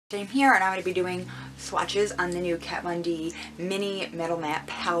I'm here and I'm going to be doing swatches on the new Kat Von D Mini Metal Matte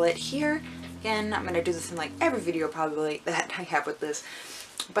palette here. Again, I'm going to do this in like every video probably that I have with this.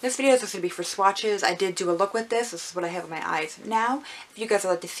 But this video is just going to be for swatches. I did do a look with this. This is what I have in my eyes now. If you guys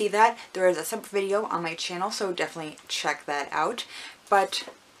would like to see that, there is a separate video on my channel, so definitely check that out. But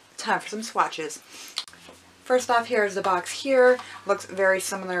time for some swatches. First off, here is the box here. Looks very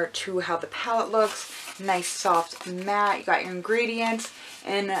similar to how the palette looks. Nice soft matte. You got your ingredients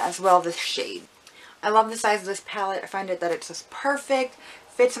and as well the shade. I love the size of this palette. I find it that it's just perfect.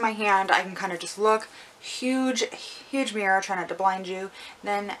 Fits in my hand. I can kind of just look. Huge mirror. Try not to blind you.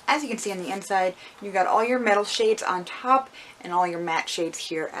 Then as you can see on the inside, you got all your metal shades on top and all your matte shades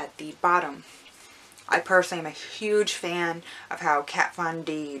here at the bottom. I personally am a huge fan of how Kat Von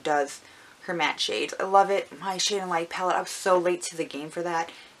D does her matte shades. I love it. My Shade and Light palette, I was so late to the game for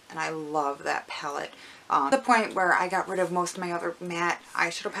that, and I love that palette. To the point where I got rid of most of my other matte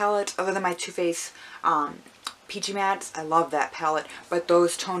eyeshadow palettes, other than my Too Faced Peachy Mattes. I love that palette, but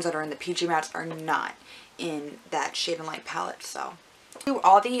those tones that are in the Peachy Mattes are not in that Shade and Light palette, so. Do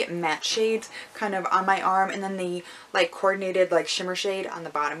all the matte shades kind of on my arm, and then the like coordinated like shimmer shade on the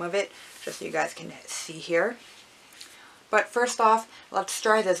bottom of it, just so you guys can see here. But first off, let's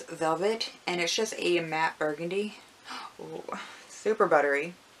try this Velvet, and it's just a matte burgundy. Ooh, super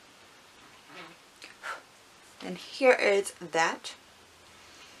buttery. And here is that.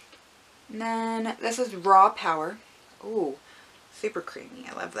 And then this is Raw Power. Ooh, super creamy.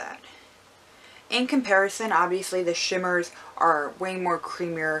 I love that. In comparison, obviously the shimmers are way more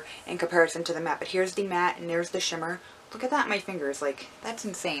creamier in comparison to the matte. But here's the matte and there's the shimmer. Look at that on my fingers, like, that's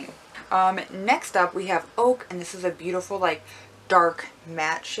insane. Next up we have Oak, and this is a beautiful, like, dark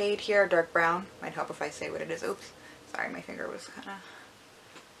matte shade here, dark brown. Might help if I say what it is. Oops, sorry, my finger was kind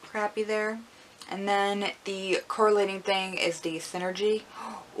of crappy there. And then the correlating thing is the Synergy.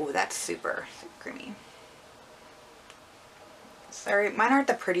 Oh, that's super creamy. Sorry, mine aren't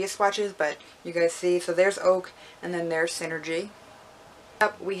the prettiest swatches, but you guys see. So there's Oak, and then there's Synergy.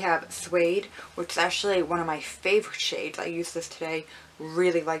 Up we have Suede, which is actually one of my favorite shades. I used this today,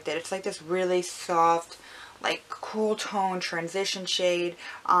 really liked it. It's like this really soft, like cool tone transition shade.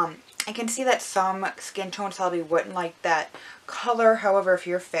 I can see that some skin tones probably wouldn't like that color. However, if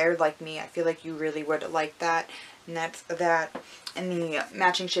you're fair like me, I feel like you really would like that. And that's that. And the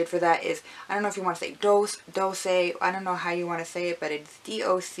matching shade for that is, I don't know if you want to say Dose, I don't know how you want to say it, but it's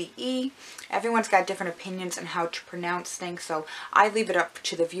D-O-C-E. Everyone's got different opinions on how to pronounce things, so I leave it up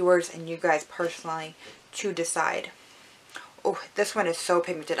to the viewers and you guys personally to decide. Oh, this one is so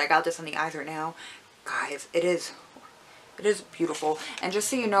pigmented. I got this on the eyes right now. Guys, it is beautiful. And just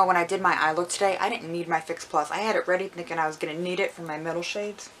so you know, when I did my eye look today, I didn't need my Fix Plus. I had it ready thinking I was going to need it for my middle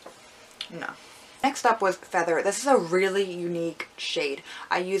shades. No. Next up was Feather. This is a really unique shade.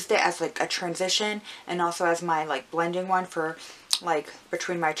 I used it as like a transition and also as my like blending one for like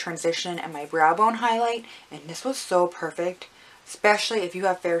between my transition and my brow bone highlight. And this was so perfect. Especially if you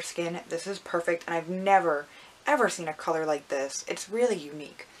have fair skin. This is perfect. And I've never ever seen a color like this. It's really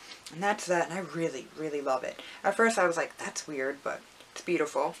unique. And that's that. And I really love it. At first I was like, that's weird, but it's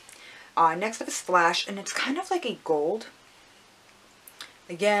beautiful. Next up is Flash. And it's kind of like a gold.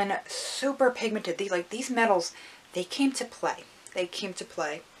 Again, super pigmented. These metals, they came to play. They came to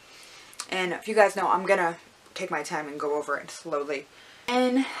play. And if you guys know, I'm gonna take my time and go over it slowly.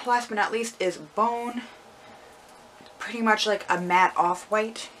 And last but not least is Bone. Pretty much like a matte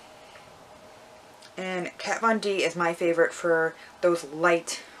off-white. And Kat Von D is my favorite for those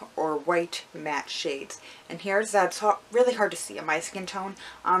light or white matte shades. And here's that. It's really hard to see on my skin tone.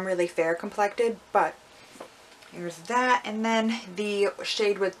 I'm really fair complected, but here's that. And then the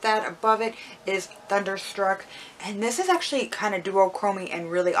shade with that above it is Thunderstruck. And this is actually kind of duochromy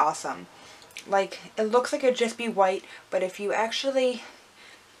and really awesome. Like, it looks like it'd just be white, but if you actually,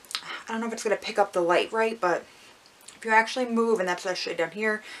 I don't know if it's going to pick up the light right, but if you actually move, and that's that shade down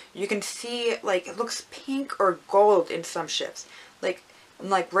here, you can see, like, it looks pink or gold in some shifts.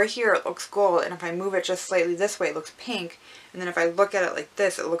 Like right here it looks gold, and if I move it just slightly this way it looks pink, and then if I look at it like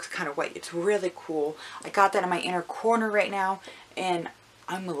this it looks kind of white. It's really cool. I got that in my inner corner right now and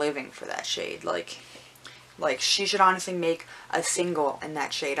I'm living for that shade. Like she should honestly make a single in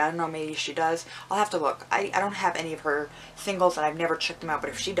that shade. I don't know, maybe she does. I'll have to look. I don't have any of her singles and I've never checked them out, but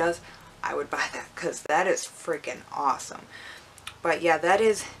if she does, I would buy that because that is freaking awesome. But yeah, that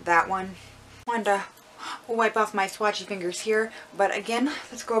is that one. Wanted to wipe off my swatchy fingers here, but again,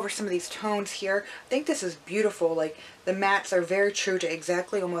 let's go over some of these tones here. I think this is beautiful. Like, the mattes are very true to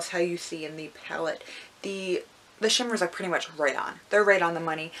exactly almost how you see in the palette. The the shimmers are pretty much right on. They're right on the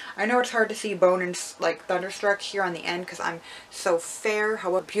money. I know it's hard to see Bone and like Thunderstruck here on the end because I'm so fair.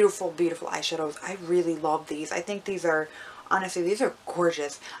 However, beautiful, beautiful eyeshadows. I really love these. I think these are, honestly, these are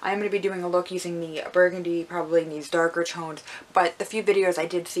gorgeous. I'm going to be doing a look using the burgundy, probably in these darker tones, but the few videos I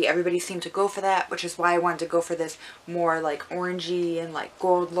did see, everybody seemed to go for that, which is why I wanted to go for this more like orangey and like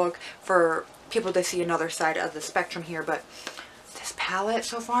gold look for people to see another side of the spectrum here. But this palette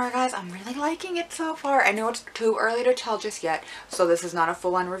so far, guys, I'm really liking it so far. I know it's too early to tell just yet, so this is not a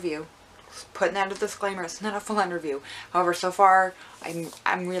full-on review. Just putting that as a disclaimer, it's not a full-on review. However, so far,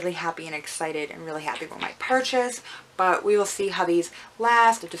 I'm really happy and excited and really happy with my purchase, but we will see how these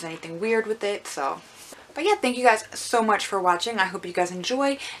last, if there's anything weird with it, so. But yeah, thank you guys so much for watching. I hope you guys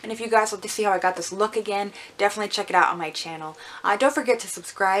enjoy, and if you guys want to see how I got this look again, definitely check it out on my channel. Don't forget to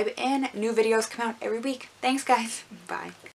subscribe, and new videos come out every week. Thanks, guys. Bye.